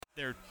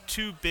are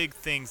two big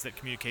things that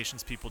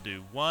communications people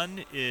do.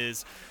 One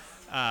is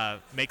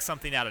make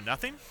something out of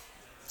nothing.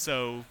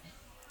 So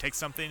take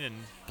something and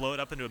blow it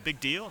up into a big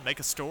deal, make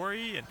a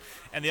story,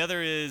 and the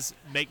other is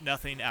make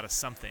nothing out of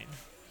something.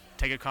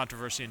 Take a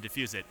controversy and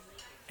diffuse it.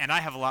 And I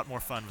have a lot more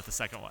fun with the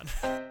second one.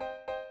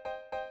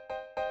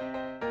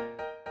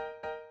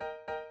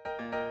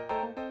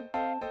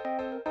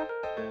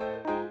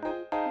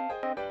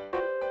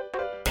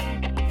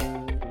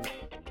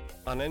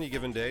 On any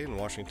given day in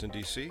Washington,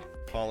 D.C.,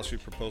 policy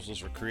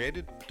proposals are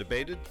created,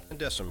 debated, and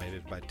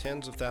decimated by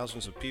tens of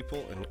thousands of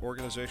people and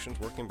organizations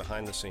working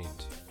behind the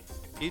scenes.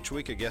 Each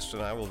week, a guest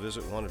and I will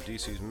visit one of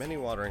D.C.'s many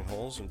watering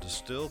holes and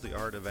distill the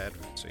art of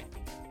advocacy.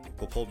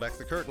 We'll pull back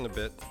the curtain a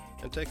bit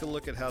and take a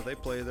look at how they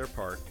play their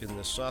part in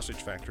this sausage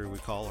factory we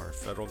call our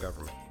federal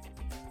government.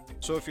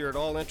 So if you're at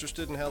all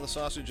interested in how the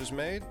sausage is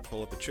made,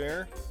 pull up a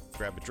chair,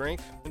 grab a drink,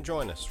 and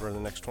join us for the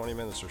next 20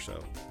 minutes or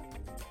so.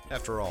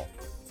 After all,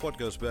 what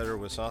goes better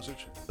with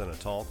sausage than a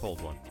tall,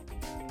 cold one?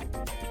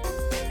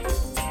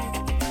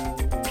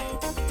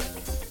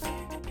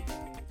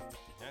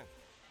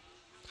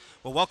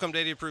 Well, welcome to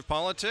 80 Proof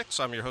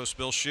Politics. I'm your host,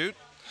 Bill Shute.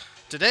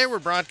 Today we're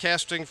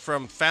broadcasting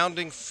from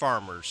Founding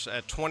Farmers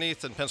at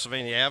 20th and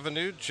Pennsylvania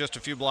Avenue, just a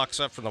few blocks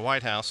up from the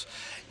White House.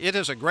 It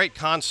is a great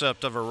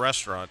concept of a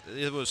restaurant.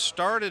 It was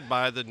started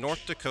by the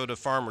North Dakota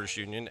Farmers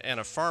Union and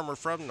a farmer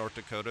from North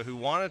Dakota who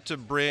wanted to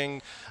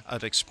bring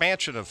an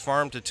expansion of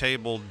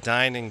farm-to-table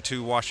dining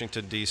to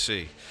Washington,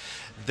 D.C.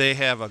 They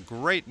have a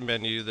great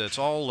menu that's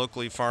all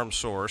locally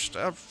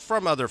farm-sourced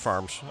from other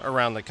farms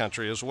around the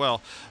country as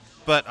well.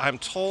 But I'm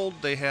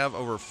told they have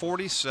over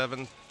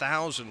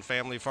 47,000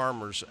 family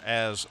farmers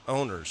as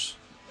owners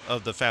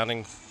of the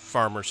Founding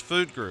Farmers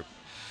Food Group.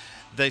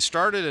 They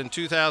started in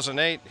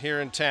 2008 here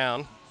in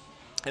town,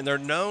 and they're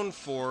known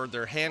for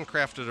their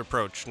handcrafted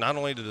approach, not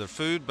only to the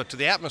food, but to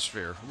the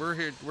atmosphere.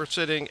 We're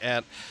sitting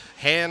at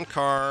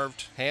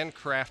hand-carved,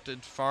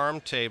 handcrafted farm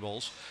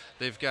tables.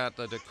 They've got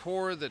the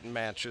decor that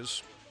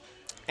matches,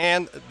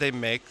 and they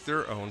make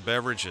their own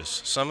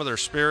beverages. Some of their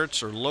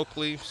spirits are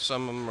locally,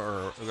 some of them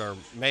are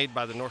made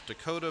by the North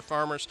Dakota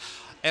farmers.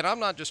 And I'm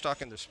not just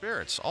talking the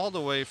spirits, all the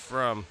way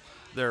from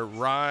their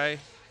rye,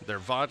 their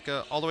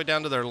vodka, all the way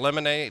down to their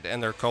lemonade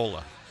and their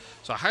cola.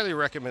 So I highly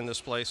recommend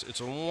this place.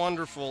 It's a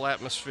wonderful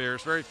atmosphere.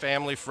 It's very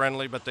family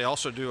friendly, but they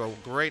also do a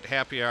great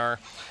happy hour,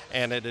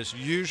 and it is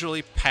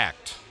usually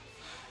packed.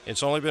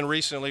 It's only been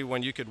recently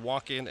when you could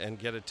walk in and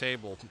get a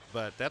table,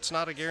 but that's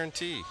not a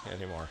guarantee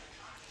anymore.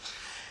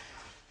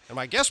 And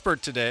my guest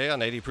expert today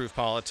on 80 Proof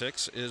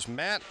Politics is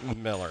Matt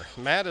Miller.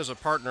 Matt is a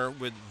partner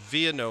with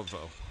Via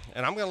Novo,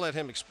 and I'm going to let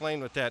him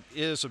explain what that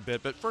is a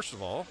bit. But first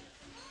of all,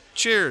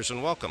 cheers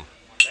and welcome.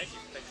 Thank you.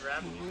 Thanks for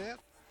having me. Yeah.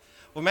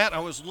 Well, Matt, I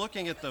was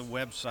looking at the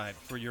website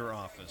for your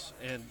office,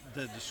 and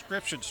the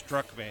description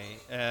struck me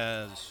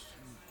as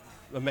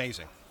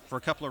amazing for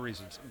a couple of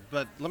reasons.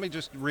 But let me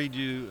just read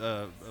you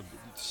a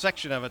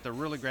section of it that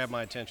really grabbed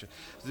my attention.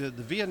 The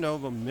Via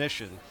Novo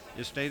mission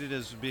is stated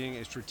as being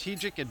a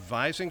strategic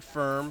advising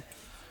firm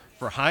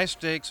for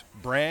high-stakes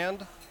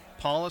brand,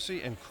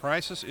 policy, and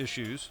crisis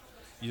issues.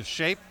 You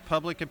shape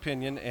public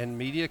opinion and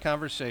media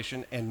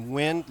conversation and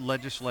win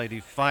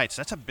legislative fights.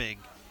 That's a big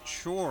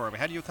chore. I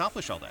mean, how do you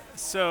accomplish all that?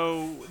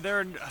 So there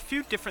are a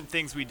few different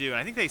things we do, and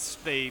I think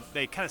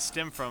they kind of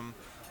stem from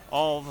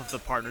all of the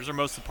partners, or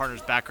most of the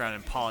partners' background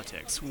in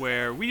politics,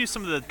 where we do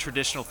some of the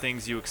traditional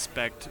things you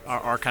expect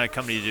our kind of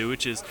company to do,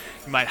 which is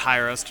you might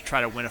hire us to try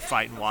to win a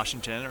fight in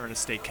Washington or in a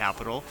state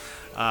capitol,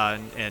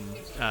 and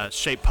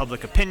shape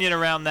public opinion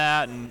around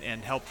that,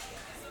 and help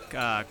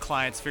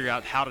clients figure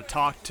out how to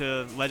talk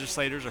to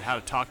legislators or how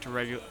to talk to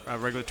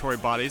regulatory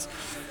bodies.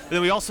 But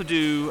then we also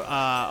do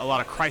a lot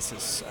of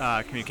crisis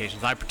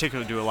communications. I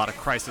particularly do a lot of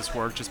crisis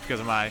work just because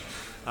of my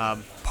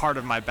part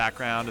of my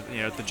background,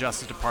 at the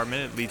Justice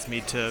Department. It leads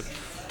me to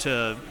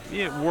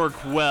work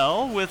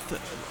well with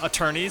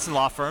attorneys and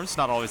law firms.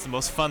 Not always the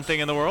most fun thing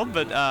in the world,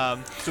 but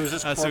So is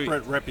this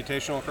corporate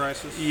reputational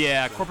crisis?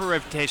 Yeah,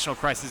 corporate reputational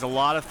crisis. A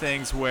lot of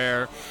things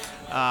where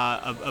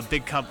a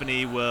big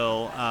company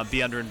will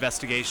be under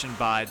investigation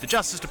by the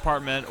Justice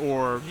Department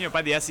or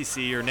by the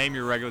SEC, or name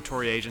your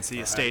regulatory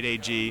agency, a state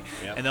AG,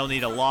 and they'll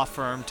need a law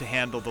firm to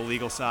handle the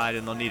legal side,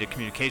 and they'll need a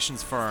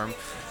communications firm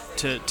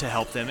to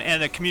help them,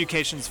 and a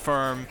communications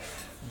firm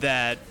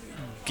that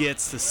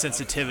gets the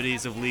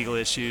sensitivities of legal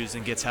issues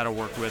and gets how to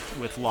work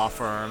with law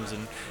firms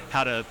and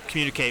how to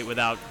communicate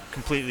without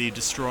completely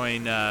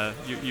destroying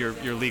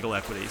your legal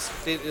equities.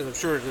 I'm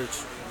sure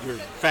you're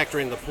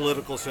factoring the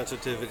political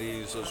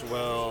sensitivities as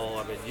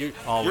well. I mean,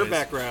 your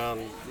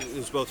background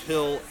is both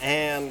Hill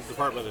and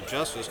Department of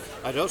Justice.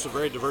 I know it's a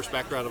very diverse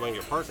background among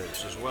your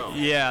partners as well.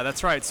 Yeah,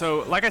 that's right.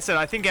 So, like I said,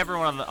 I think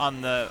everyone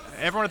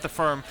everyone at the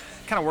firm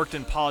kind of worked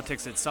in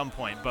politics at some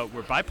point, but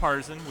we're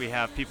bipartisan. We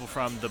have people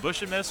from the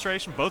Bush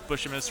administration, both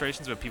Bush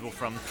administrations. We have people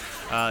from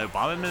the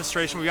Obama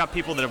administration. We got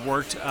people that have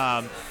worked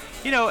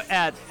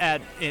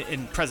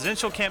in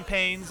presidential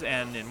campaigns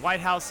and in White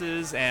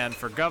Houses and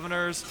for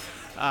governors,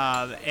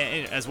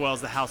 as well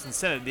as the House and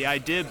Senate. The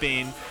idea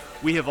being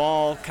we have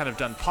all kind of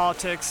done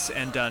politics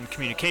and done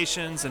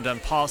communications and done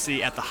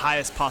policy at the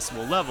highest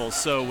possible level.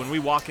 So when we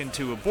walk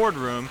into a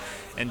boardroom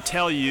and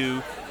tell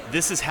you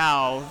this is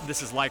how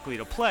this is likely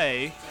to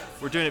play,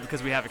 we're doing it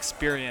because we have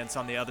experience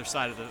on the other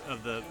side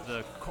of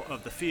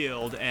the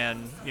field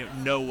and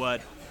know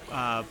what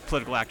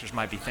political actors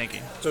might be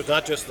thinking. So it's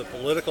not just the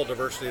political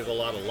diversity that a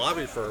lot of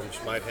lobby firms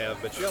might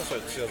have, but you also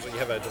you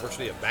have a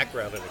diversity of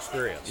background and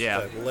experience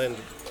that lend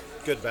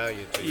good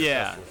value to your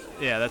customers.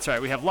 Yeah, that's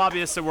right. We have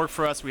lobbyists that work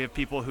for us. We have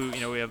people who,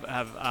 we have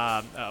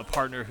a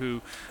partner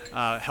who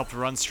helped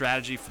run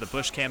strategy for the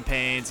Bush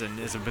campaigns and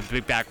is a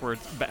big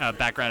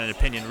background in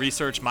opinion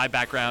research. My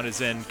background is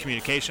in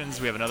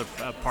communications. We have another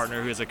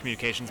partner who has a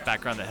communications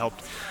background that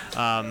helped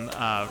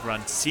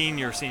run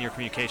senior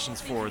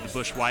communications for the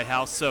Bush White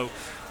House. So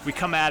we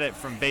come at it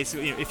from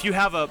basically, if you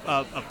have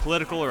a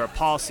political or a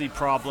policy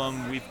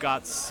problem, we've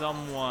got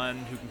someone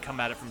who can come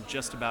at it from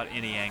just about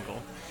any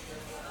angle.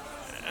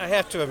 I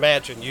have to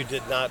imagine you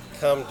did not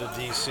come to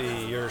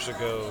D.C. years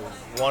ago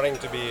wanting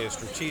to be a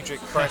strategic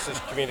crisis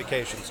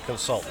communications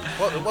consultant.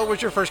 What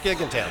was your first gig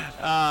in town?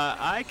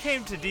 I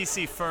came to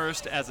D.C.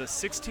 first as a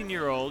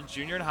 16-year-old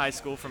junior in high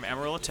school from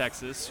Amarillo,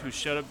 Texas, who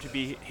showed up to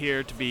be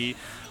here to be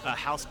a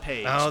house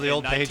page. Oh, the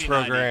old page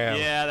program.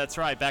 Yeah, that's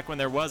right. Back when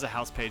there was a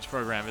house page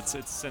program. It's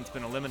since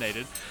been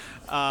eliminated.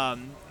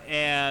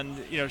 And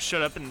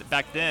showed up, and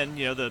back then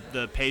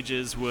the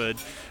pages would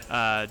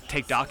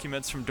take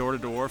documents from door to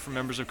door from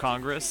members of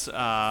Congress.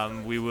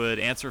 We would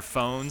answer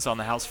phones on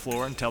the House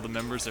floor and tell the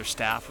members their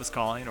staff was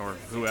calling or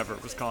whoever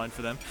was calling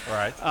for them.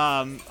 Right.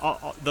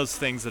 All those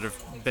things that have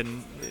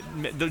been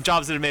the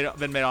jobs that have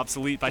been made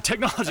obsolete by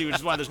technology, which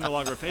is why there's no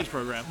longer a page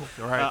program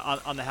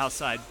on the House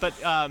side. But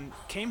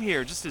came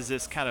here just as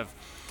this kind of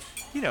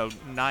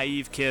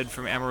naive kid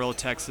from Amarillo,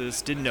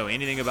 Texas, didn't know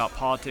anything about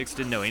politics,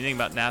 didn't know anything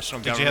about national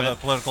government. Did you have a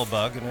political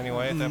bug in any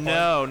way at that point?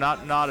 No,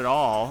 not at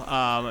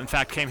all. In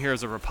fact, came here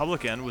as a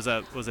Republican, was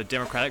a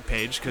Democratic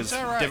page because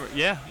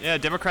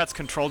Democrats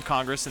controlled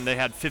Congress and they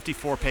had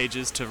 54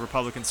 pages to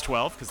Republicans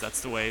 12 because that's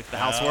the way the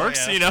House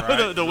works.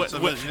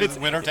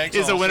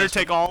 It's a winner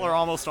take all or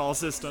almost all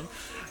system.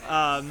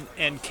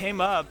 And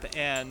came up,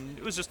 and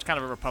it was just kind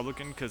of a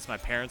Republican because my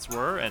parents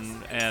were,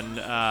 and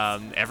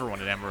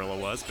everyone in Amarillo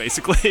was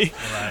basically.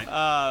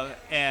 Right.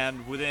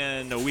 And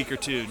within a week or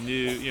two,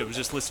 was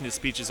just listening to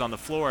speeches on the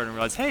floor and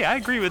realized, hey, I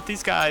agree with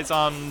these guys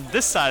on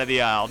this side of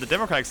the aisle, the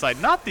Democratic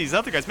side, not these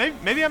other guys.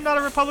 Maybe I'm not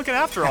a Republican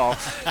after all.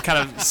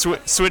 Kind of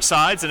switch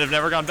sides and have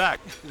never gone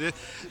back.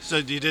 So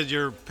you did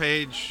your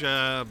page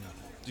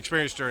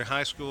experience during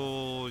high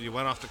school. You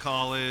went off to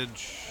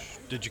college.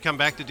 Did you come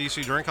back to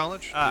D.C. during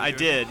college? I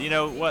did.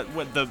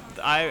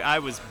 I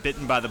was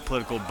bitten by the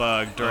political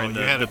bug during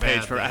the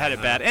page program. I had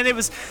it bad. And it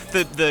was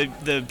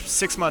the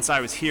 6 months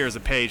I was here as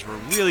a page were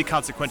really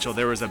consequential.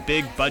 There was a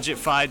big budget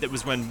fight that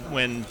was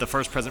when the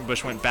first President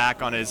Bush went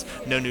back on his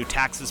no new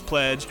taxes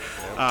pledge.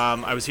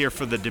 I was here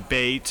for the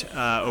debate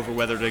over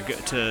whether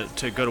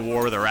to go to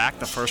war with Iraq,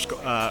 the first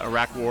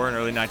Iraq war in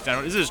early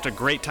 1990. This is just a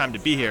great time to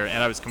be here,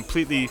 and I was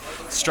completely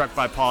struck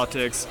by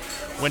politics.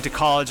 Went to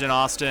college in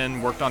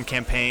Austin, worked on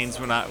campaigns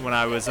when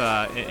I was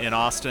in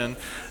Austin,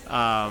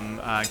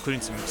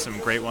 including some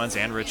great ones.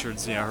 Ann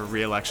Richards, her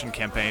re-election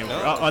campaign,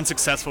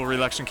 unsuccessful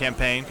re-election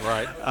campaign.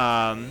 Right.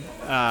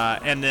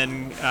 And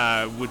then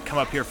would come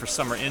up here for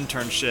summer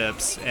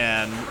internships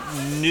and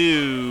I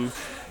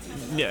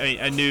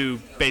knew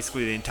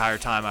basically the entire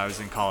time I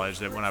was in college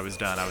that when I was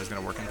done, I was going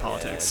to work in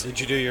politics. Did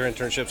you do your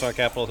internships on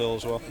Capitol Hill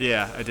as well?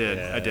 Yeah, I did.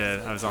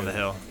 I was on the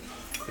Hill.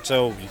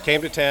 So you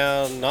came to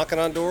town knocking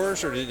on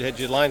doors, or did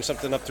you line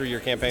something up through your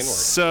campaign work?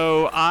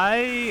 So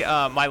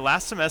my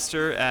last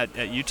semester at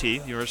UT,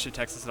 University of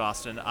Texas at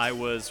Austin, I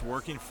was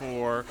working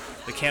for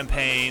the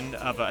campaign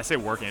of I say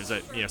working, it was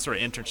a sort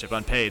of internship,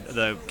 unpaid,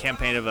 the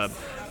campaign of a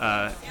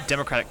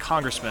Democratic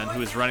congressman who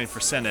was running for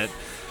Senate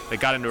that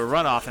got into a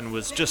runoff and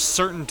was just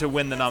certain to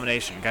win the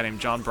nomination, a guy named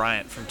John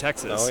Bryant from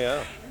Texas. Oh,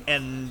 yeah.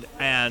 And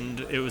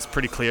it was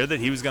pretty clear that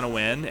he was going to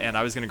win, and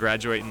I was going to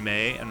graduate in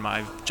May, and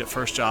my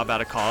first job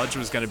out of college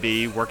was going to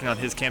be working on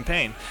his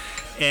campaign.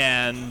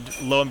 And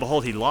lo and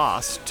behold, he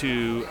lost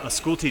to a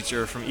school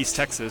teacher from East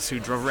Texas who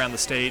drove around the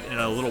state in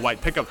a little white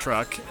pickup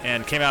truck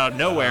and came out of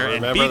nowhere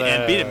and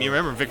beat him. You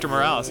remember Victor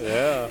Morales?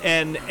 Yeah.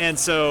 And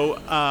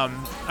so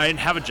I didn't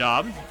have a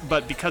job,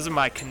 but because of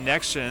my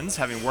connections,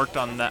 having worked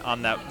on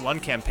that one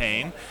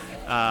campaign,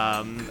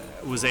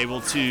 was able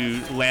to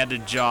land a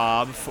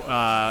job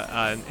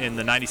in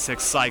the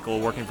 96 cycle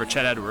working for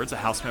Chet Edwards, a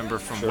House member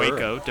from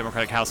Waco,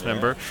 Democratic House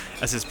member,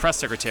 as his press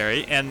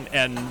secretary. And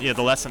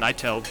the lesson I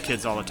tell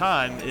kids all the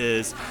time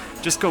is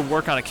just go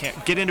work on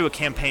get into a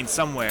campaign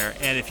somewhere.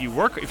 And if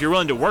you're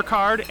willing to work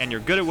hard and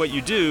you're good at what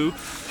you do,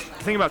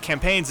 the thing about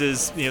campaigns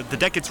is, the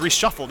deck gets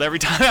reshuffled every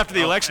time after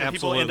the election.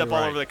 People end up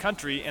all over the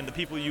country, and the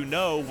people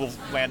will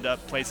land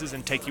up places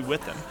and take you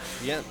with them.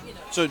 Yeah.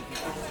 So,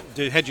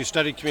 had you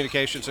studied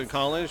communications in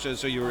college?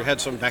 So you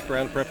had some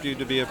background prepped you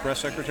to be a press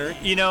secretary?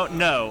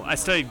 No. I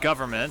studied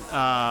government,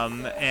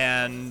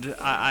 and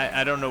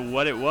I don't know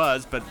what it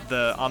was, but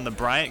on the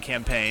Bryant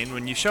campaign,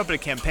 when you show up at a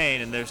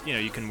campaign and there's,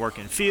 you can work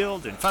in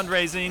field and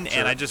fundraising, sure.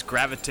 and I just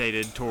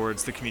gravitated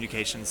towards the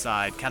communication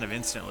side kind of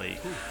instantly.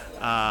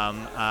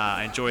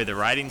 I enjoyed the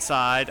writing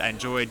side. I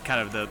enjoyed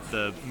kind of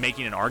the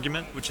making an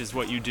argument, which is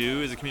what you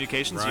do as a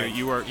communications. Right.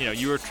 You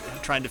were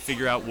trying to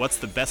figure out what's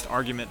the best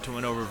argument to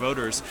win over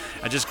voters.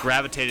 I just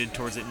gravitated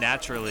towards it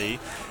naturally,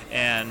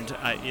 and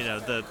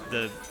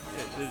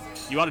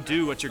you ought to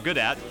do what you're good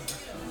at.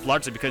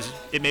 Largely because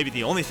it may be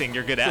the only thing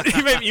you're good at.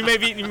 you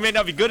may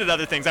not be good at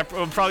other things. I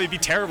would probably be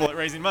terrible at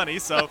raising money,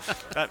 so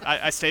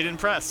I stayed in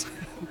press.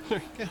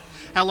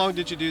 How long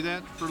did you do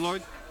that for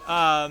Lloyd?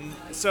 For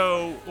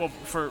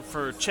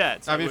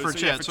Chet. So for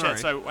Chet. Sorry.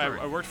 So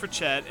I worked for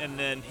Chet, and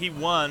then he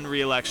won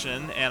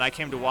re-election, and I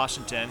came to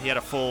Washington. He had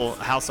a full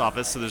House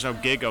office, so there's no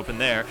gig open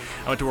there.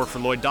 I went to work for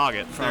Lloyd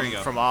Doggett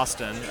from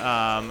Austin.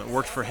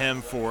 Worked for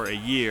him for a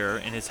year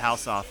in his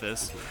House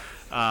office.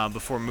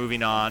 Before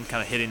moving on,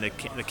 kind of hitting the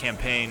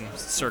campaign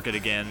circuit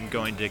again,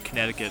 going to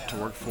Connecticut to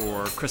work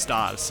for Chris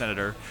Dodd,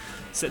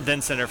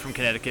 then senator from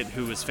Connecticut,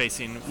 who was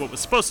facing what was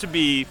supposed to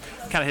be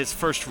kind of his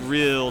first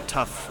real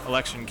tough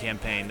election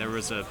campaign. There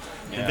had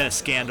been a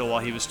scandal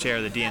while he was chair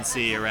of the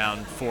DNC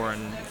around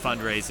foreign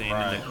fundraising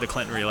and the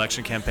Clinton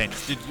re-election campaign.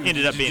 Did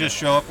you just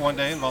show up one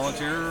day and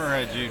volunteer, or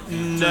had you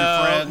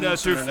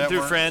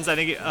through friends? I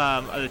think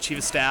the chief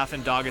of staff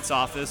in Doggett's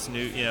office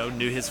knew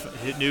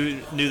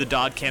the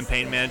Dodd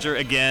campaign manager.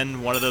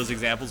 Again, one of those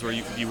examples where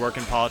you work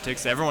in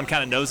politics. Everyone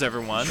kind of knows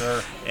everyone,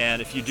 sure. And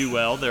if you do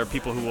well, there are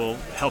people who will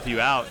help you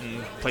out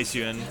and place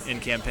you in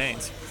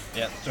campaigns.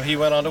 Yeah. So he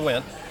went on to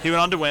win.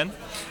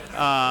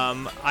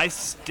 I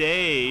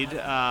stayed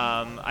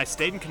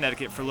in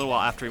Connecticut for a little while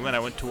after he went. I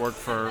went to work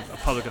for a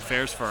public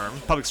affairs firm,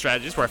 Public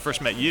Strategies, where I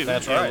first met you.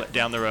 That's right.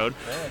 Down the road.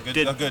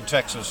 Yeah, a good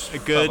Texas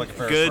public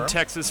affairs firm.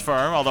 Texas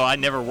firm, although I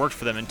never worked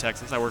for them in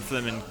Texas. I worked for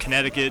them in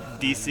Connecticut,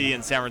 D.C.,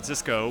 and San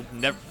Francisco.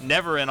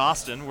 Never in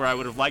Austin, where I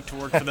would have liked to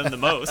work for them the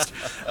most.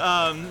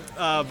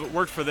 But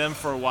worked for them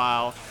for a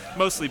while,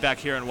 mostly back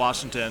here in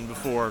Washington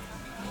before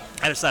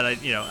I decided,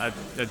 I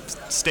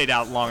stayed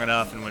out long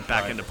enough and went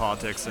back into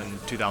politics in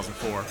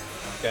 2004.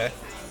 Okay.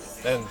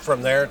 And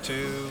from there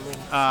to?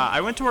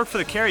 I went to work for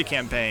the Kerry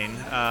campaign,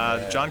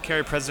 John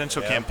Kerry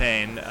presidential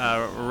campaign.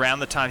 Around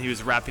the time he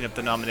was wrapping up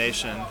the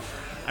nomination,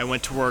 I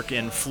went to work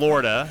in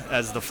Florida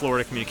as the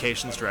Florida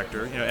communications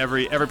director.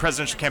 Every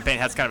presidential campaign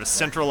has kind of a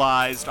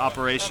centralized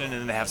operation,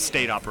 and then they have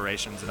state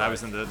operations, and I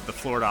was in the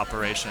Florida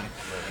operation.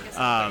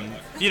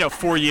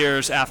 4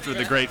 years after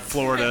the great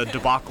Florida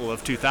debacle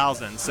of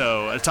 2000,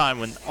 so at a time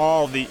when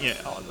all the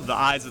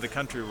eyes of the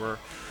country were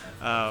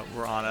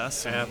on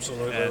us.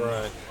 Absolutely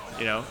right.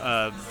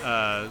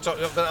 So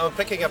I'm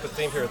picking up a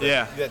theme here.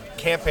 That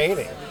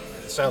campaigning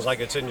sounds like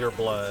it's in your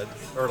blood,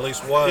 or at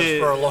least was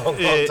for a long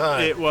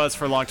time. It was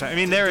for a long time. I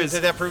mean, did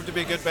that prove to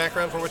be a good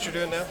background for what you're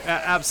doing now?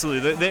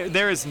 Absolutely.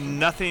 There is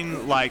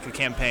nothing like a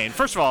campaign.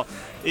 First of all,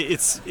 it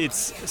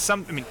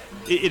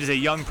is a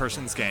young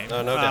person's game.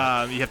 No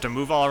doubt. You have to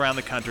move all around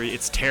the country.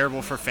 It's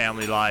terrible for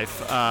family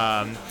life.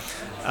 And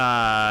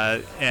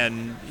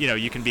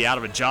you can be out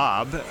of a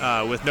job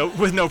with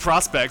no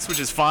prospects, which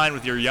is fine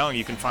with you're young.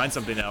 You can find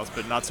something else,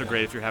 but not so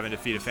great if you're having to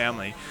feed a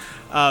family.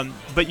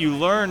 But you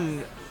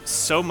learn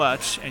so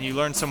much, and you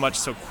learn so much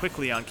so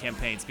quickly on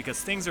campaigns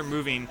because things are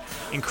moving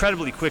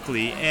incredibly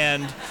quickly,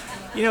 and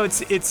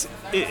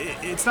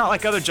it's not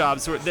like other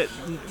jobs where that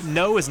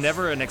no is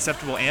never an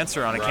acceptable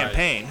answer on a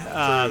campaign.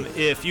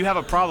 If you have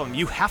a problem,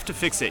 you have to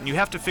fix it, and you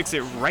have to fix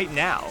it right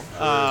now.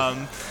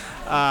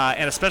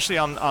 And especially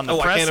on the press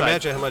side. I can't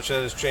imagine how much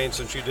that has changed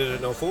since you did it in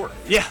 2004.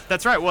 Yeah,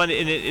 that's right. Well,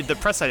 in the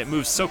press side, it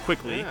moves so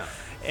quickly. Yeah.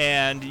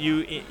 And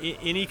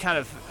any kind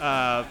of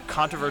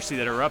controversy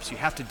that erupts, you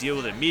have to deal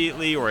with it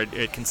immediately, or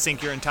it can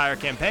sink your entire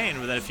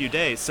campaign within a few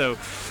days. So,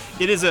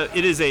 it is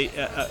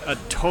a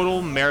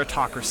total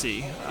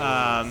meritocracy,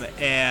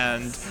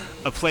 and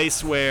a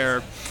place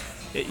where,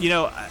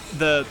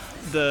 that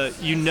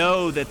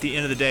at the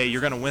end of the day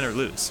you're going to win or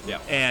lose. Yeah.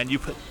 And you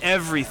put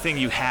everything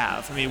you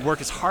have. I mean, work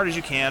as hard as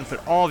you can,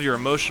 put all of your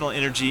emotional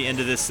energy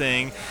into this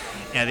thing.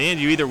 And at the end,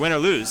 you either win or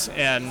lose,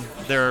 and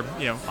there are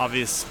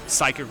obvious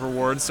psychic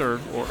rewards or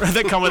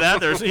that come with that.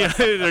 There's there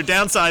are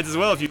downsides as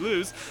well if you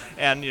lose,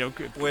 and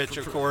which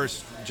of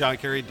course John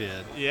Kerry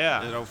did. Yeah.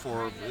 In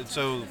 2004.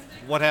 So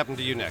what happened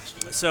to you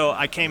next? So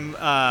I came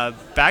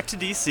back to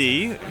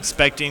D.C.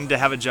 expecting to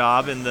have a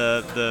job in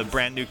the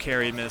brand new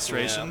Kerry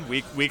administration.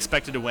 Yeah. We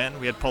expected to win.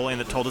 We had polling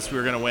that told us we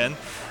were going to win.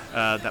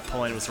 That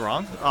polling was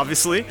wrong,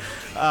 obviously.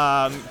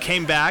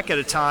 Came back at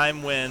a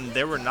time when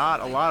there were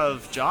not a lot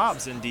of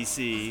jobs in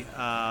D.C.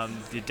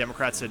 The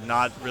Democrats had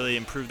not really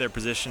improved their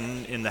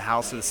position in the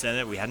House or the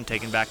Senate. We hadn't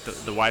taken back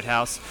the White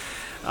House.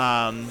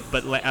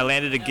 But I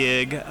landed a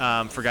gig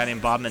for a guy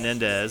named Bob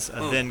Menendez,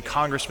 a then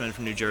congressman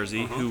from New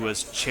Jersey, who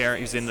was he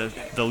was in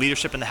the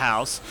leadership in the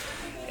House.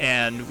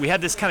 And we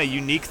had this kind of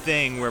unique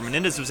thing where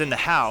Menendez was in the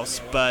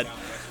House, but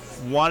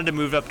wanted to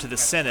move up to the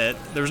Senate.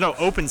 There was no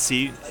open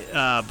seat,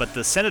 but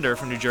the senator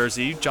from New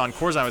Jersey, Jon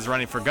Corzine, was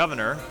running for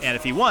governor, and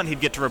if he won, he'd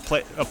get to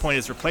appoint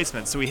his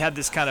replacement. So we had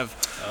this kind of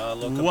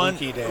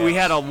we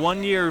had a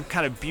 1 year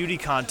kind of beauty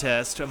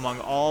contest among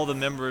all the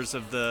members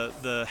of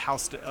the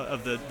House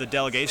of the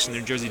delegation, the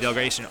New Jersey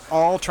delegation,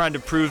 all trying to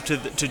prove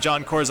to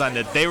Jon Corzine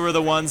that they were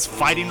the ones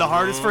fighting the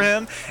hardest for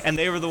him, and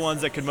they were the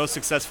ones that could most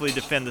successfully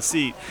defend the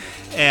seat.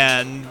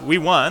 And we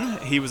won.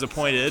 He was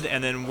appointed,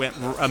 and then went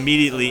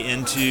immediately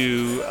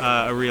into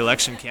a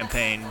re-election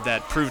campaign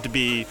that proved to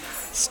be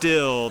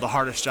still the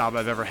hardest job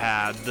I've ever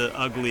had, the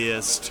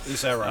ugliest,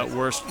 is that right?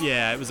 Worst.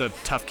 Yeah, it was a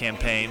tough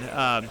campaign,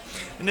 and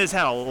it's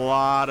had a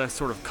lot of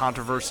sort of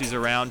controversies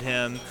around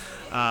him.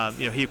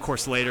 He of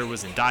course later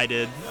was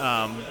indicted.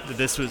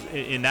 This was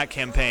in that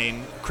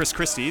campaign. Chris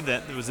Christie,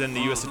 that was then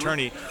the U.S.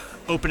 attorney,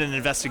 opened an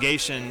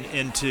investigation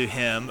into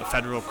him, a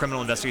federal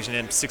criminal investigation,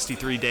 in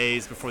 63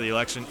 days before the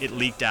election. It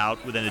leaked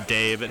out within a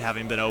day of it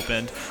having been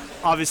opened.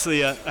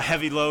 Obviously a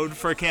heavy load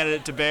for a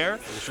candidate to bear.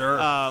 Sure.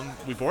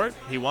 We bore it.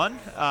 He won.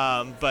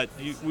 But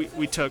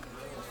we took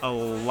a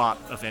lot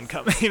of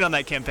income on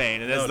that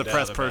campaign. And as the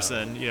press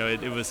person,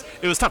 it was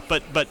tough.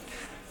 But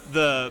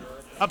the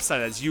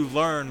upside is you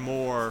learn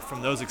more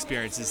from those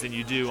experiences than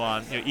you do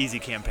on easy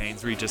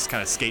campaigns where you just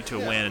kind of skate to a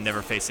win and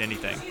never face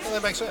anything. Well,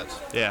 that makes sense.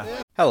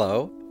 Yeah.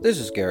 Hello, this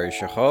is Gary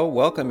Chahot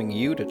welcoming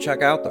you to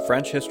check out the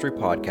French History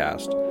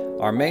Podcast.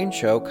 Our main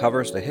show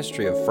covers the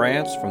history of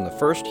France from the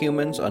first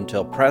humans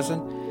until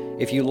present.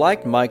 If you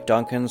liked Mike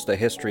Duncan's The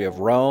History of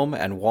Rome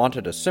and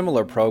wanted a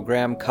similar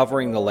program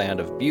covering the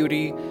land of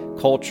beauty,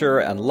 culture,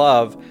 and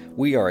love,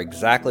 we are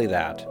exactly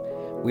that.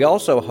 We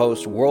also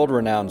host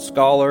world-renowned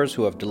scholars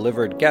who have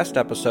delivered guest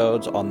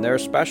episodes on their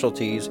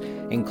specialties,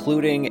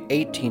 including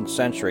 18th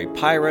century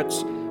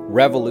pirates,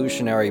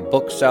 revolutionary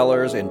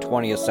booksellers in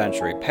 20th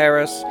century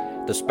Paris,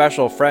 the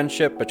special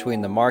friendship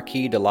between the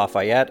Marquis de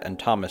Lafayette and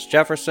Thomas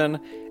Jefferson,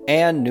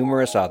 and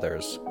numerous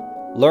others.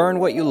 Learn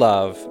what you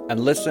love and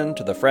listen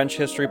to the French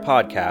History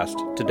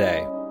Podcast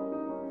today.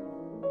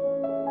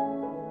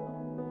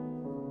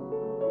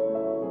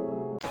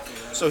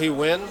 So he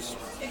wins.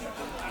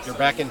 You're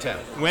back in town.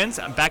 Wins.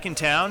 I'm back in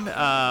town.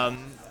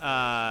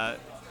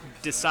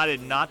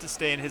 Decided not to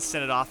stay in his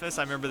Senate office.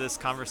 I remember this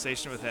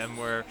conversation with him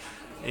where,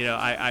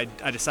 I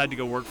decided to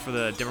go work for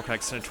the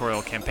Democratic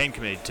Senatorial Campaign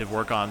Committee to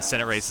work on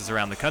Senate races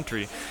around the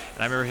country.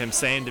 And I remember him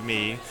saying to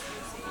me,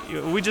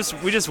 "We just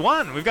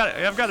won. I've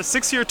got a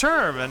 6-year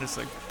term." And it's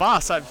like,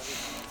 boss,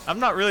 I'm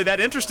not really that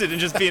interested in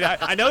just being.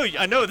 I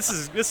know this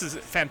is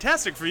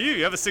fantastic for you.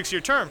 You have a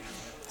 6-year term.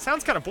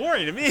 Sounds kind of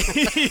boring to me.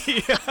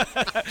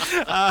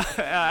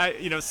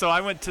 So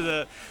I went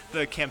to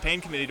the campaign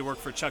committee to work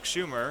for Chuck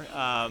Schumer.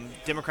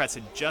 Democrats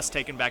had just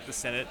taken back the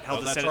Senate,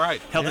 held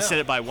the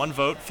Senate by one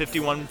vote,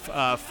 51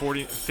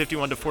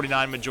 to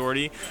 49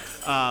 majority.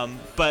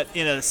 But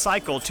in a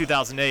cycle,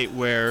 2008,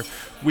 where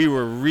we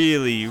were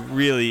really,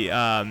 really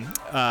on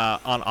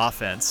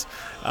offense.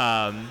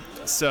 That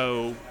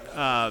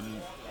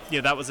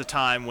was a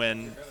time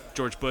when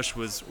George Bush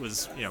was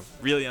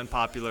really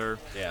unpopular.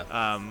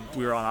 Yeah.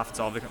 We were on offense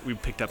all the. We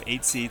picked up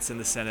 8 seats in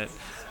the Senate,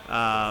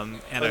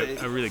 and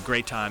a really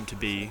great time to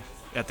be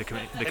at the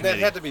committee. And that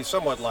had to be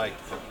somewhat like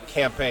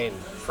campaign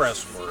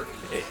press work.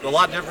 A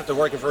lot different than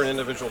working for an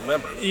individual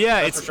member.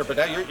 Yeah, that's for sure.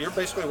 But you're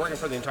basically working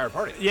for the entire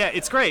party. Yeah,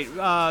 it's great.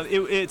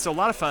 It's a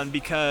lot of fun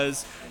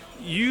because.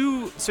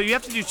 You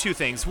have to do 2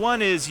 things.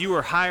 One is you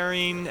are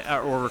hiring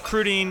or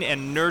recruiting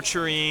and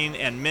nurturing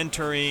and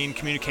mentoring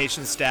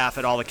communications staff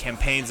at all the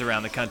campaigns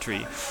around the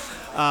country.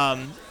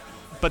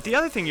 But the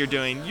other thing you're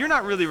doing, you're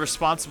not really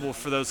responsible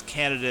for those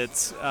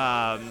candidates'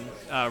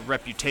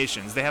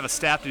 reputations. They have a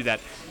staff to do that.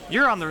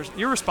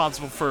 You're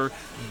responsible for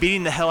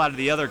beating the hell out of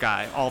the other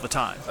guy all the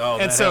time. Oh,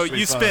 and so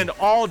you spend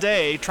all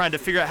day trying to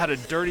figure out how to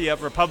dirty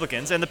up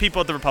Republicans, and the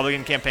people at the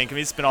Republican campaign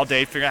committee spend all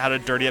day figuring out how to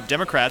dirty up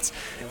Democrats.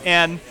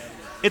 And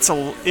it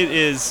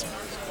is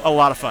a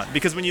lot of fun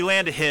because when you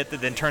land a hit that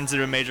then turns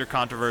into a major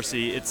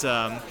controversy, it's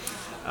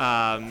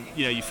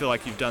you feel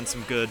like you've done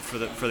some good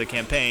for the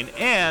campaign.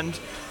 And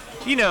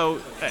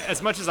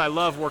as much as I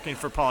love working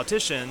for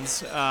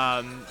politicians,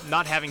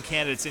 not having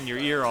candidates in your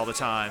ear all the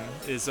time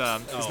is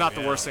not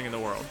the worst thing in the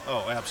world.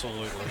 Oh,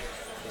 absolutely.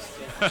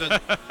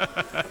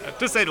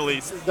 To say the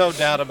least. No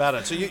doubt about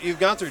it. So you've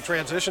gone through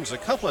transitions a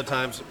couple of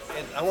times,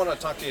 and I want to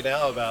talk to you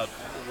now about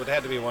what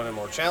had to be one of the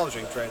more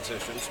challenging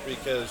transitions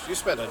because you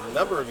spent a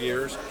number of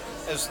years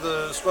as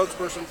the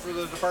spokesperson for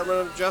the Department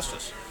of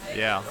Justice.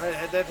 Yeah.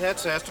 Right? That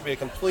has to be a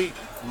complete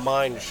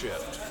mind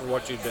shift from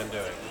what you'd been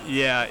doing.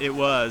 Yeah, it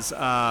was.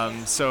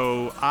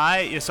 So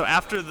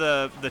after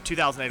the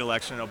 2008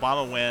 election,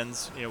 Obama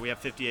wins. We have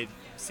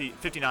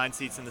 59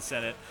 seats in the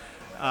Senate.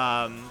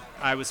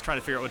 I was trying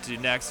to figure out what to do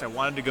next. I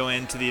wanted to go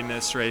into the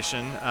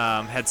administration.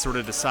 Had sort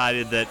of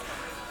decided that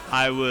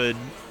I would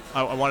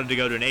I wanted to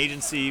go to an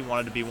agency,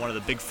 wanted to be one of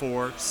the big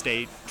four: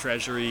 state,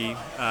 treasury,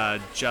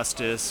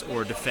 justice,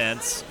 or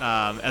defense,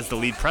 as the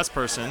lead press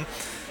person,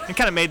 and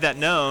kind of made that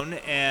known.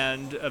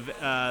 And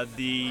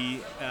the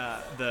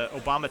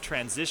Obama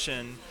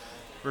transition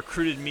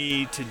recruited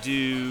me to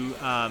do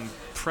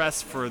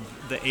press for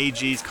the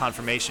AG's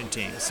confirmation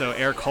team. So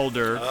Eric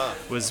Holder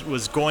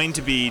was going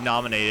to be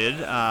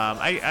nominated.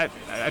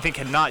 I think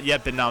had not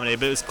yet been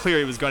nominated, but it was clear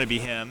it was going to be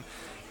him.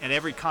 And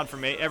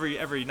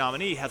every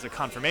nominee has a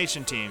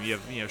confirmation team. You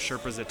have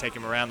Sherpas that take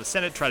him around the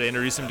Senate, try to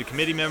introduce him to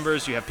committee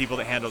members. You have people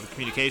that handle the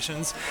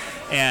communications.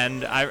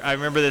 And I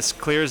remember this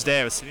clear as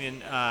day. I was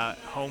sitting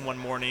home one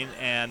morning,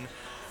 and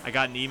I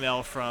got an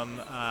email from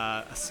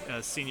a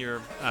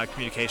senior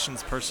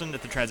communications person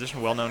at the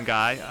transition, well-known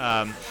guy,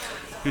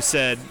 who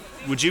said,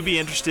 "Would you be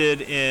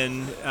interested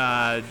in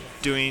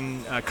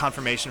doing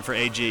confirmation for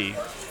AG?"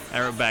 And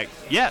I wrote back,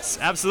 "Yes,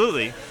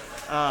 absolutely."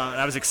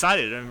 And I was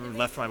excited. I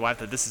left my wife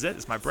that this is it.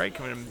 It's my break.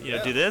 I'm going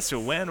to do this.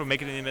 We'll win. We'll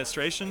make it in the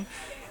administration.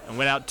 And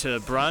went out to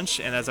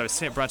brunch. And as I was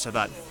sitting at brunch, I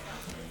thought,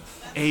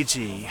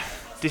 AG,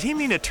 did he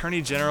mean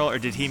Attorney General or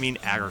did he mean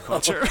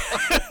Agriculture?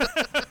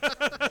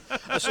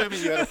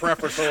 Assuming you had a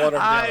preference for one or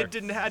the other. I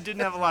didn't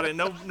have a lot of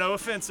no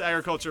offense to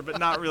Agriculture, but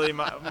not really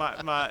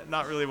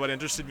not really what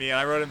interested me. And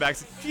I wrote him back,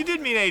 said, "You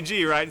did mean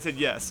AG, right?" And said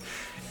yes.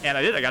 And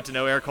I did. I got to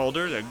know Eric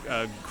Holder,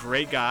 a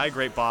great guy,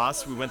 great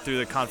boss. We went through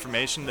the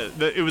confirmation.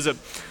 It was a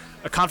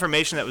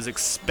confirmation that was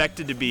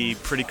expected to be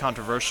pretty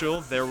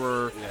controversial. There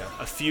were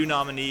a few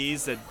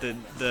nominees that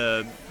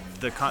the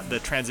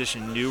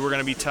transition knew were going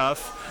to be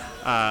tough.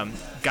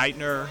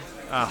 Geithner,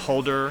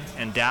 Holder,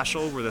 and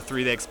Daschle were the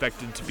three they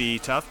expected to be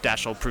tough.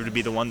 Daschle proved to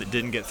be the one that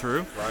didn't get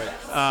through.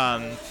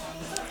 Right.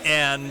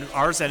 And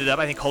ours ended up,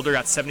 I think Holder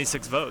got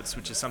 76 votes,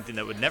 which is something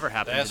that would never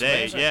happen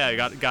today. Amazing. Yeah,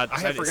 got I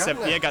had forgotten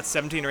that. got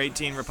 17 or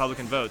 18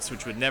 Republican votes,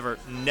 which would never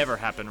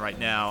happen right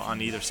now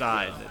on either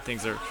side.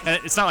 Things are,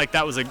 and it's not like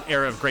that was an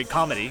era of great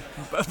comedy,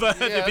 but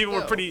the people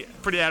were pretty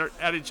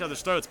at each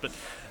other's throats, but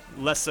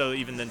less so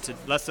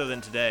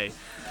than today.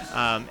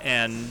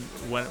 And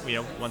when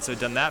once they'd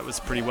done that, it was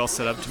pretty well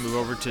set up to move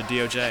over to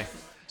DOJ.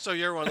 So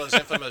you're one of those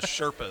infamous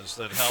Sherpas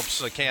that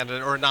helps a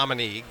candidate or a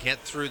nominee get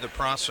through the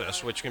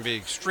process, which can be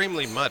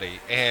extremely muddy,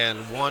 and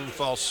one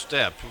false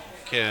step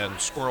can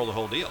squirrel the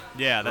whole deal.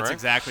 Yeah, that's right?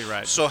 exactly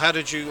right. So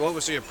what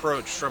was the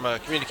approach from a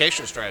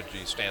communication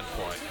strategy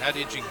standpoint? How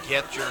did you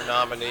get your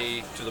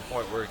nominee to the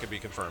point where it could be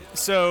confirmed?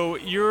 So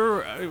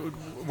you're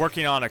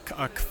working on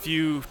a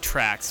few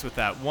tracks with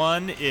that.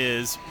 One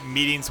is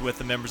meetings with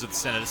the members of the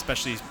Senate,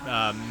 especially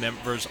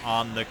members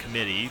on the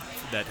committee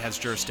that has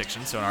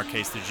jurisdiction, so in our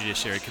case, the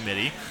Judiciary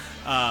Committee.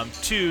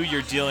 Two,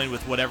 you're dealing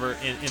with whatever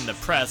in the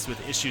press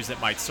with issues that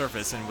might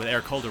surface. And with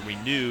Eric Holder, we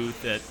knew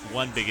that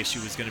one big issue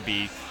was going to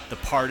be the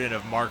pardon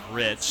of Mark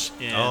Rich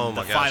in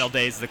final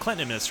days of the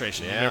Clinton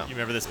administration. Yeah. You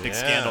remember this big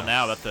scandal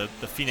now about the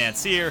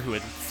financier who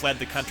had fled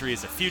the country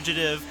as a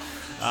fugitive.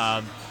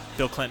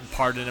 Bill Clinton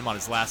pardoned him on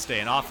his last day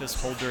in office.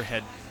 Holder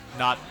had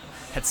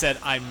said,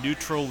 "I'm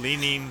neutral,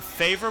 leaning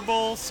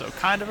favorable," so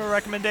kind of a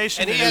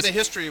recommendation. And he had a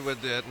history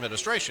with the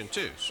administration,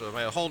 too. So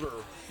Holder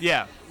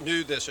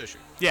knew this issue.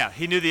 Yeah,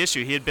 he knew the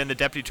issue. He had been the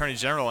Deputy Attorney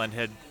General and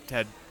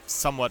had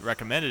somewhat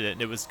recommended it,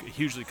 and it was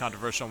hugely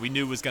controversial. And we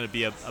knew it was going to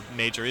be a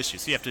major issue.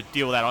 So you have to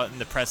deal with that in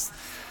the press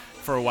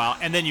for a while.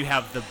 And then you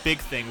have the big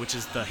thing, which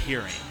is the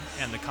hearing.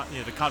 And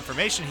the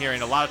confirmation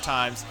hearing, a lot of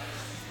times,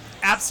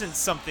 absent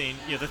something,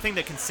 the thing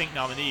that can sink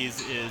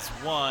nominees is,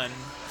 one,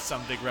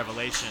 some big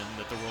revelation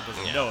that the world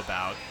doesn't know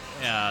about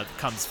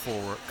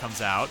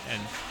comes out,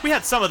 and we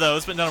had some of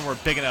those, but none of them were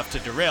big enough to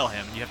derail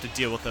him. You have to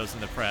deal with those in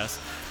the press,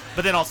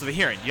 but then also the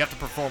hearing. You have to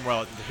perform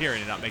well at the hearing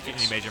and not make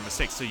any major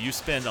mistakes. So you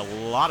spend a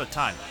lot of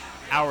time,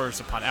 hours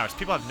upon hours.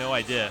 People have no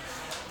idea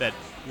that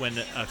when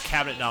a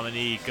cabinet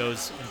nominee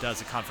goes and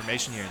does a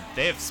confirmation hearing,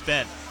 they have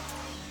spent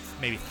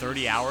maybe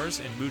 30 hours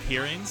in moot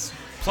hearings,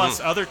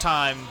 plus other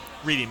time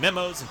reading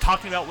memos and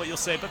talking about what you'll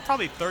say, but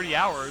probably 30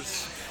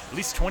 hours. At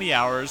least 20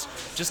 hours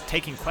just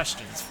taking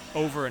questions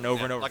over and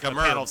over and over. Like a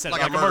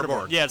murder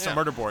board. Yeah, it's a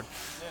murder board.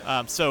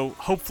 So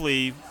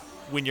hopefully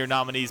when your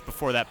nominees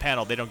before that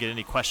panel, they don't get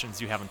any questions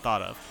you haven't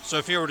thought of. So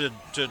if you were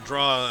to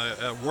draw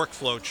a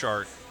workflow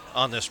chart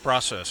on this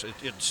process,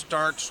 it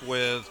starts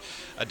with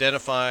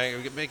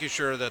identifying, making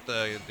sure that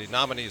the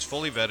nominee is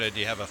fully vetted.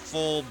 You have a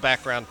full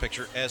background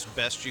picture as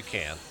best you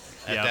can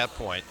at that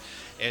point.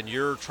 And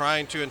you're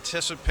trying to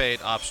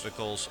anticipate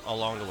obstacles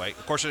along the way.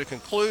 Of course, it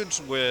concludes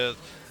with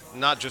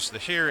not just the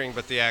hearing,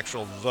 but the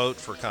actual vote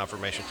for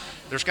confirmation.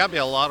 There's got to be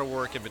a lot of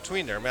work in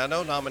between there. I mean, I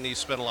know nominees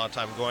spend a lot of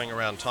time going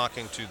around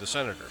talking to the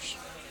senators.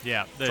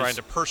 Yeah. Trying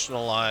to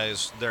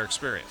personalize their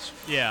experience.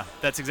 Yeah,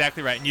 that's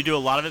exactly right. And you do a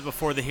lot of it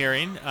before the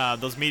hearing.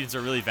 Those meetings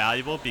are really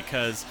valuable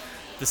because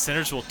the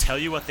senators will tell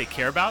you what they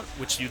care about,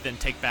 which you then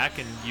take back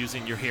and use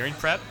in your hearing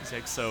prep. It's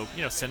like, so,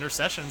 Senator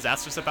Sessions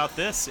asked us about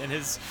this in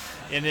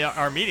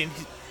our meeting.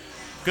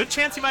 good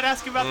chance he might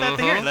ask you about that at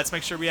the hearing. Let's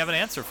make sure we have an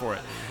answer for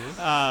it.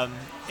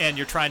 And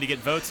you're trying to get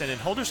votes. And in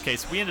Holder's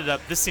case, we ended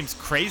up, this seems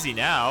crazy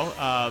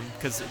now,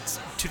 because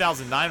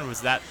 2009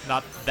 was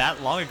not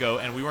that long ago,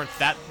 and we weren't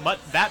that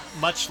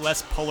much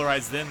less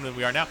polarized then than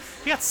we are now.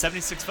 He got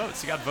 76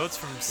 votes. He got votes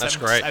from,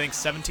 I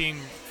think,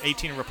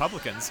 18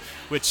 Republicans,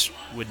 which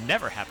would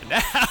never happen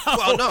now.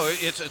 Well, no,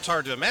 it's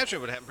hard to imagine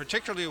it would happen,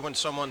 particularly when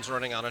someone's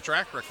running on a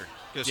track record,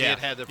 because he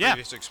had the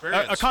previous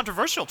experience. A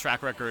controversial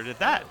track record at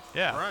that.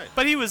 Yeah. Right.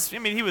 But he was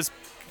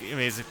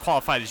as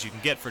qualified as you can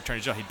get for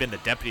Attorney General. He'd been the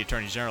Deputy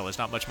Attorney General. There's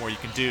not much more you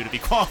can do to be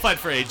qualified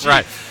for AG.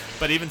 Right.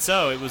 But even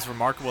so, it was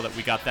remarkable that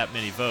we got that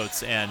many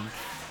votes, and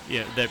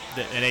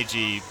an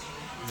AG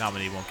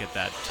nominee won't get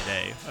that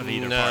today of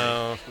either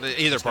party.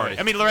 Either party.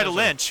 I mean, Loretta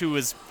Lynch, who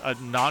was a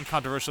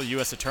non-controversial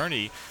U.S.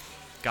 attorney,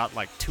 got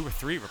like 2 or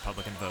 3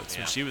 Republican votes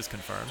when she was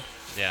confirmed.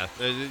 Yeah,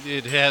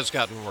 it has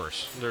gotten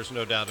worse. There's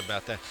no doubt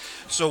about that.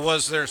 So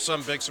was there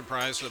some big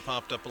surprise that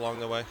popped up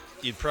along the way?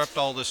 You'd prepped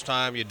all this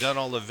time, you'd done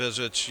all the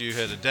visits, you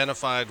had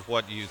identified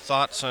what you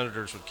thought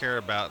senators would care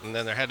about, and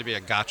then there had to be a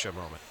gotcha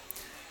moment.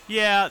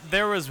 Yeah,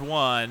 there was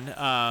one.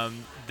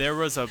 There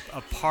was a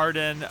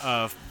pardon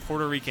of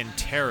Puerto Rican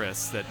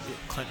terrorists that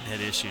Clinton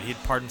had issued.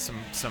 He'd pardoned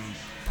some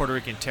Puerto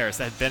Rican terrorists.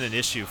 That had been an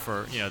issue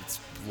for, it's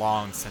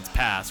long since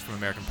passed from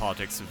American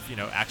politics of,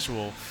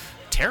 actual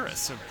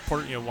terrorists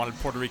wanted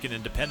Puerto Rican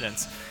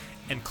independence,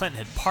 and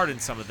Clinton had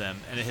pardoned some of them,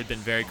 and it had been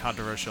very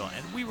controversial,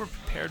 and we were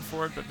prepared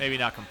for it, but maybe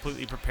not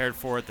completely prepared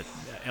for it. The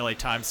LA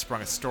Times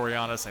sprung a story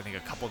on us, I think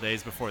a couple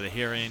days before the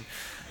hearing,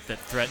 that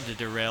threatened to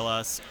derail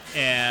us,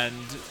 and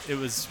it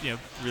was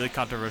really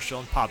controversial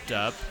and popped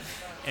up,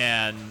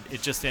 and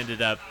it just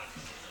ended up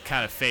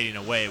kind of fading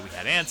away. We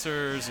had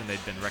answers, and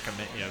they'd been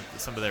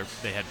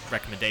they had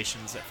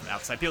recommendations from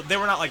outside people. They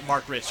were not like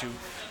Mark Rich, who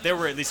there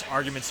were at least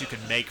arguments you could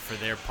make for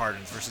their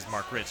pardons versus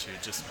Mark Rich, who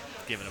had just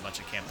given a bunch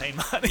of campaign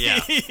money.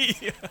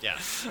 Yeah,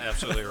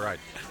 absolutely right.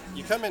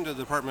 You come into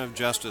the Department of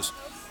Justice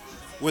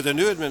with a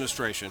new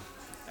administration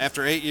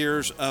after 8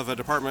 years of a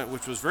department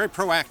which was very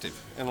proactive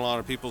in a lot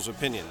of people's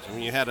opinions. I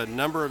mean, you had a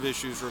number of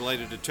issues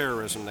related to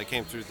terrorism that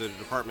came through the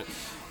department.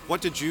 What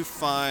did you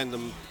find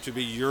them to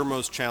be your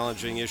most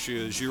challenging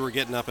issue as you were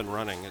getting up and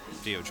running at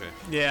DOJ?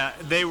 Yeah,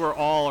 they were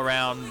all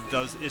around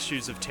those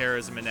issues of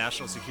terrorism and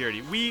national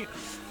security.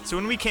 So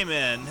when we came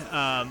in,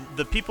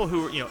 the people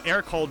who were,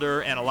 Eric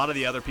Holder and a lot of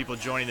the other people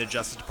joining the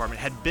Justice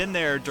Department had been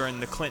there during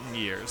the Clinton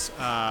years,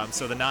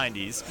 so the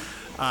 90s.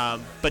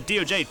 But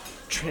DOJ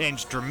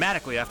changed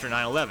dramatically after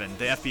 9/11.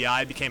 The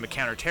FBI became a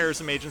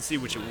counterterrorism agency,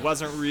 which it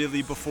wasn't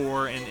really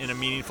before in a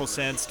meaningful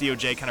sense.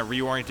 DOJ kind of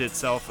reoriented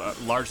itself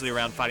largely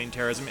around fighting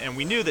terrorism, and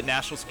we knew that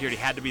national security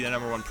had to be the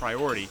 #1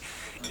 priority,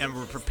 and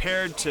we're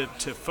prepared to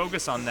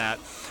focus on that.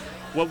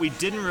 What we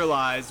didn't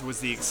realize was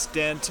the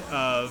extent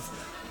of,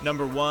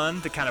 number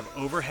one, the kind of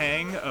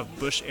overhang of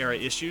Bush-era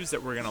issues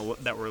that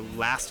were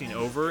lasting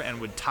over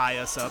and would tie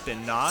us up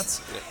in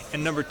knots,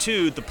 and number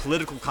two, the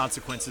political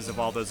consequences of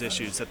all those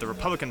issues. That the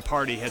Republican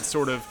Party had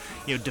sort of,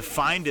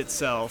 defined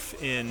itself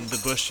in the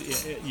Bush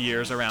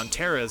years around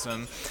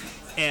terrorism,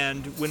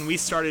 and when we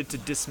started to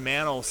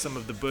dismantle some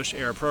of the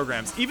Bush-era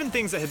programs, even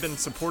things that had been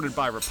supported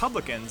by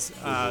Republicans,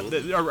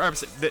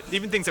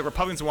 even things that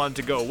Republicans wanted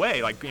to go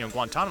away, like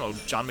Guantanamo.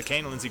 John McCain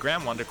and Lindsey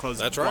Graham wanted to close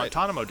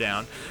Guantanamo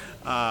down.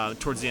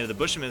 Towards the end of the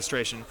Bush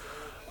administration,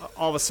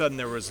 all of a sudden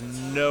there was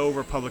no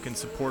Republican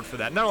support for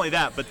that. Not only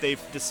that, but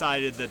they've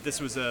decided that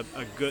this was a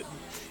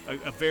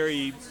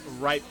very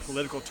ripe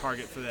political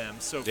target for them.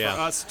 So for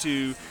us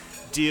to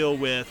deal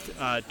with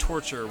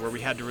torture, where we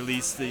had to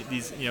release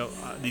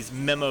these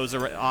memos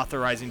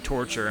authorizing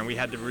torture, and we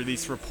had to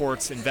release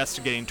reports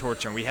investigating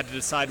torture, and we had to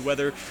decide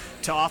whether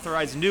to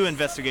authorize new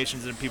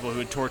investigations into people who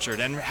had tortured,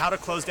 and how to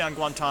close down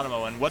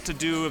Guantanamo, and what to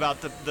do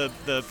about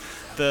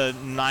the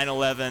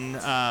 9/11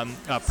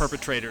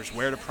 perpetrators,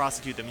 where to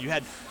prosecute them. You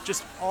had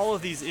just all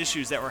of these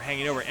issues that were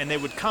hanging over, and they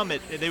would come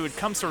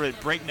sort of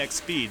at breakneck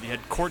speed. You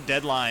had court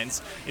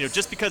deadlines.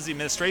 Just because the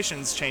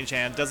administrations change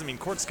hands doesn't mean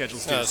court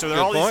schedules do. So there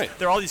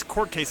are all these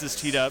court cases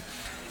teed up,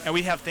 and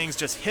we have things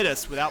just hit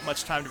us without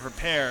much time to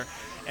prepare,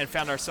 and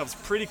found ourselves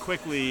pretty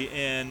quickly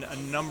in a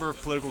number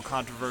of political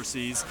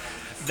controversies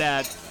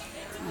that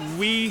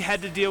we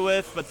had to deal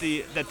with, but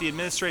that the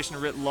administration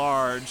writ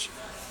large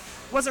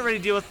wasn't ready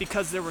to deal with,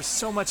 because there was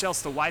so much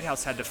else the White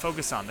House had to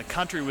focus on. The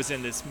country was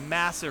in this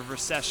massive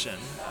recession.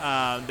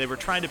 They were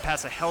trying to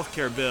pass a health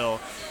care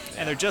bill,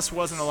 and there just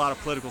wasn't a lot of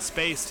political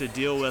space to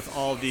deal with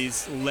all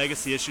these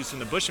legacy issues from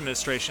the Bush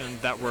administration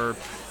that were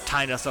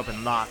tying us up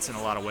in knots in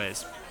a lot of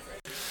ways.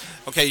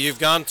 Okay, you've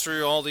gone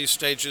through all these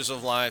stages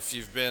of life.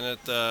 You've been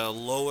at the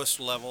lowest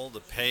level,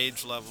 the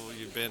page level.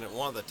 You've been at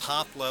one of the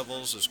top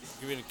levels as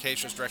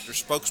communications director,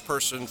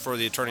 spokesperson for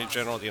the Attorney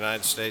General of the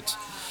United States.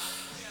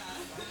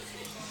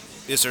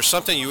 Is there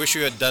something you wish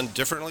you had done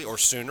differently or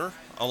sooner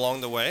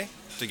along the way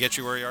to get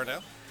you where you are now?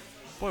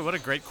 Boy, what a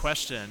great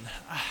question.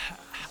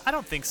 I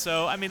don't think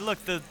so. I mean,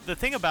 look, the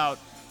thing about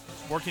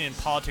working in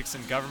politics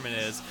and government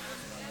is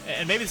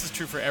and maybe this is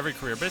true for every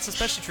career, but it's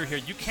especially true here,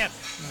 you can't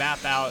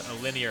map out a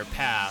linear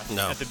path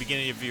at the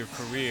beginning of your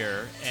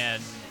career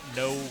and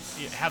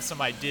have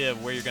some idea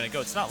of where you're going to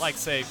go. It's not like,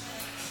 say,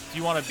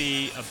 you want to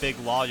be a big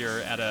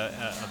lawyer at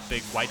a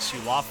big white shoe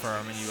law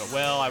firm, and you go,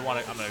 well, I'm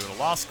going to go to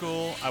law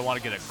school, I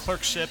want to get a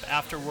clerkship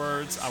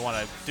afterwards, I want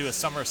to do a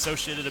summer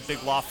associate at a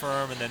big law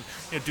firm, and then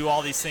do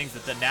all these things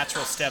that the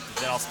natural step that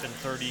then I'll spend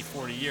 30,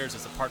 40 years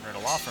as a partner at a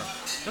law firm.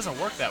 It doesn't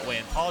work that way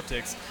in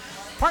politics.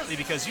 Partly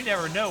because you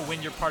never know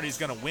when your party's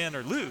going to win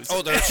or lose.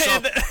 Oh, there's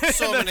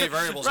so many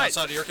variables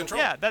outside of your control.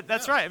 Yeah,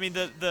 that's right. I mean,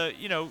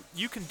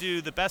 you can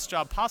do the best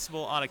job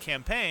possible on a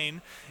campaign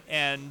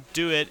and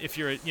do it if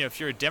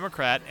you're a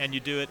Democrat and you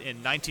do it in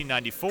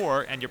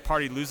 1994 and your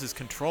party loses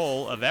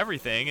control of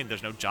everything and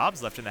there's no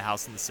jobs left in the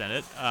House and the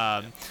Senate,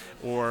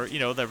 or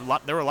there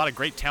were a lot of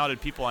great talented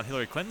people on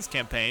Hillary Clinton's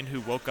campaign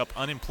who woke up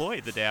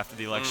unemployed the day after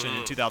the election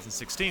in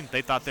 2016.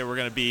 They thought they were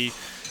going to be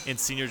in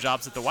senior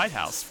jobs at the White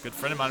House. A good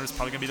friend of mine was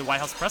probably going to be the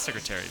White House press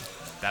secretary.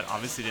 That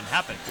obviously didn't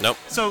happen. Nope.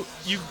 So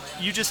you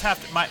just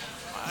have to.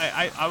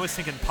 I always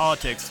think in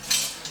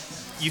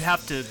politics, you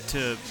have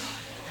to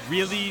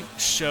really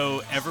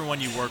show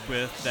everyone you work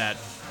with that,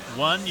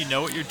 one, you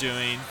know what you're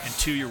doing, and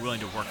two, you're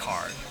willing to work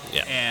hard.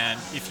 Yeah. And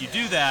if you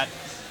do that,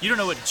 you don't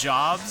know what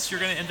jobs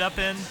you're going to end up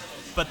in,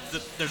 but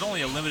there's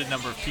only a limited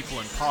number of people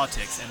in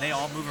politics, and they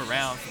all move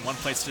around from one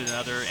place to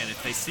another, and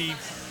if they see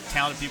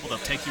talented people, they'll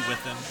take you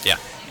with them. Yeah.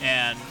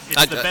 And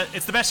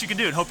it's the best you can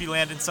do and hope you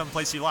land in some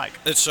place you like.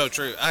 It's so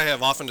true. I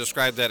have often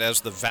described that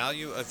as the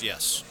value of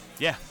yes.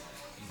 Yeah.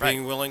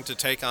 Being willing to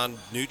take on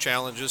new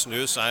challenges,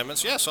 new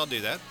assignments. Yes, I'll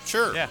do that.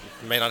 Sure. Yeah.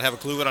 May not have a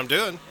clue what I'm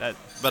doing,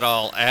 but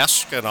I'll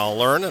ask and I'll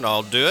learn and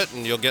I'll do it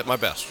and you'll get my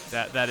best.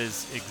 That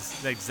is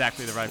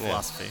exactly the right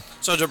philosophy.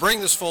 So to bring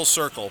this full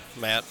circle,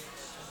 Matt,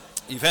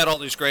 you've had all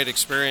these great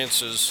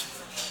experiences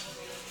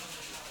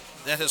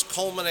that has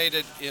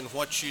culminated in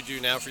what you do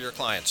now for your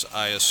clients,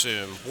 I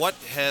assume. What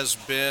has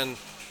been,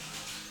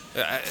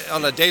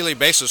 on a daily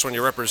basis when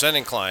you're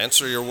representing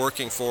clients or you're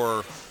working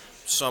for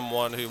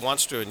someone who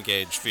wants to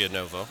engage via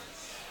Novo,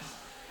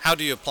 how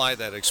do you apply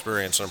that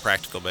experience on a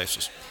practical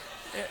basis?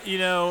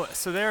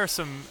 So there are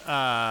some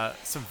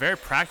very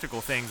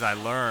practical things I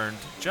learned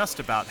just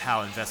about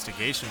how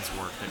investigations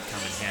work that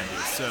come in handy.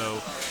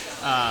 So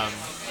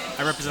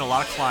I represent a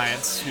lot of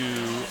clients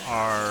who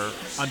are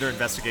under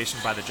investigation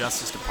by the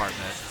Justice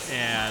Department,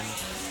 and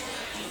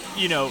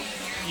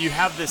you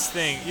have this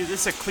thing.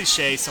 It's a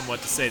cliche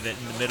somewhat to say that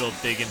in the middle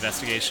of big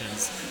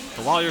investigations,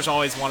 the lawyers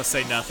always want to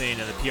say nothing,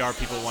 and the PR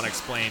people want to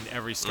explain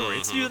every story.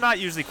 It's not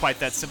usually quite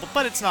that simple,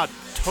 but it's not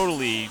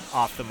totally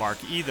off the mark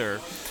either.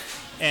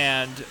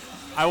 And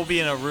I will be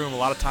in a room a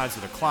lot of times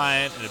with a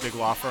client in a big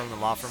law firm, and the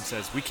law firm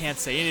says, we can't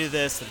say any of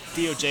this, the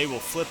DOJ will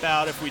flip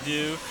out if we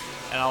do.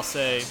 And I'll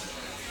say,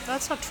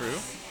 that's not true.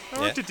 I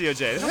worked at DOJ.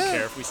 They don't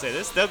care if we say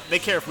this. They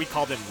care if we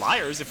call them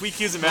liars. If we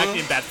accuse them of acting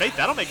in bad faith,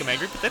 that'll make them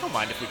angry, but they don't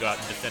mind if we go out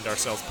and defend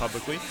ourselves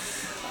publicly.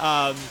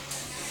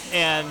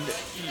 And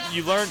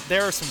you learn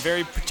there are some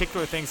very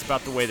particular things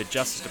about the way the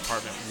Justice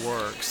Department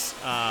works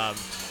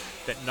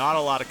that not a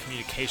lot of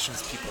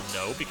communications people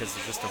know, because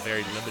there's just a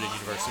very limited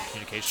universe of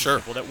communications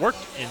people that work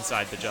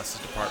inside the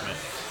Justice Department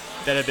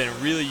that have been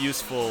really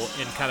useful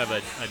in kind of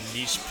a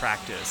niche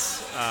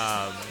practice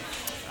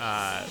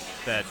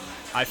that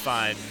I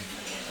find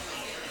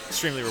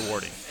extremely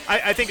rewarding.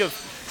 I think of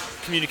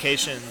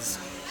communications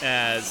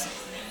as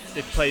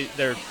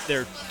there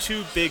are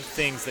two big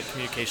things that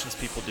communications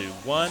people do.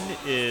 One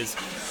is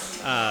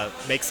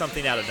make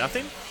something out of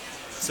nothing.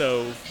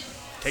 So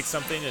take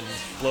something and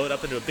blow it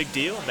up into a big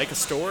deal and make a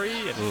story.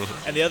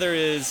 And the other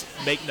is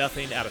make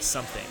nothing out of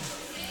something.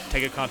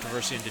 Take a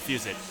controversy and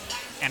diffuse it.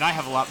 And I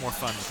have a lot more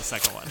fun with the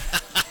second one.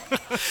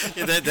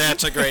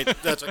 That's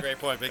a great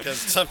point, because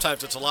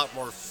sometimes it's a lot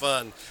more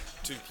fun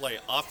to play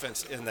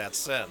offense in that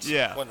sense.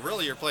 Yeah. When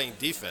really you're playing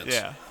defense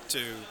to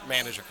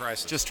manage a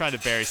crisis. Just trying to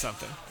bury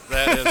something.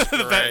 That is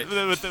great.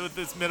 with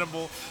this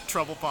minimal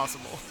trouble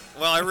possible.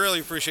 Well, I really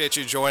appreciate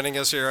you joining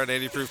us here on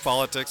 80 Proof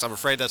Politics. I'm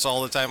afraid that's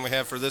all the time we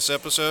have for this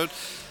episode.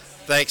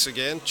 Thanks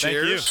again.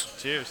 Cheers. Thank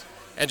you. Cheers.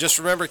 And just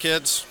remember,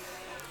 kids,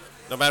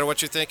 no matter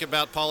what you think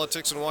about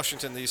politics in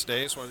Washington these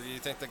days, whether you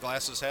think the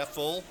glass is half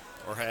full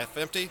or half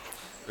empty,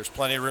 there's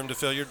plenty of room to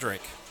fill your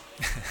drink.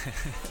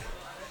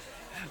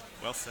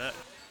 Well said.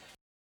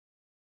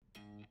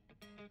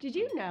 Did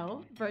you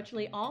know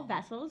virtually all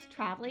vessels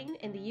traveling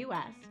in the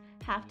U.S.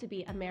 have to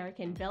be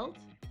American-built,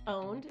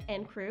 owned,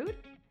 and crewed?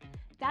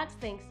 That's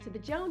thanks to the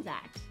Jones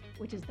Act,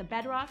 which is the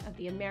bedrock of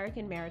the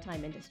American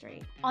maritime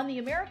industry. On the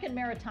American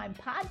Maritime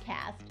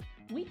Podcast,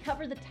 we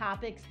cover the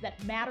topics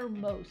that matter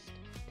most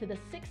to the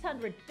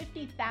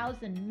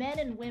 650,000 men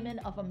and women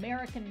of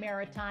American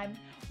maritime,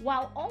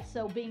 while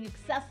also being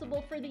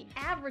accessible for the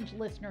average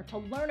listener to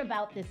learn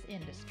about this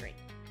industry.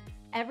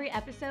 Every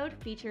episode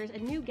features a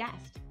new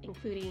guest,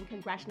 including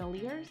congressional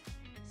leaders,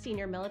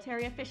 senior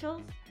military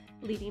officials,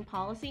 leading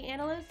policy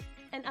analysts,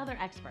 and other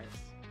experts.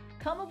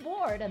 Come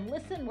aboard and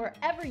listen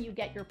wherever you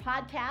get your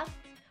podcasts,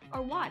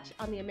 or watch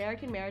on the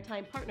American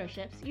Maritime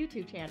Partnership's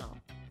YouTube channel.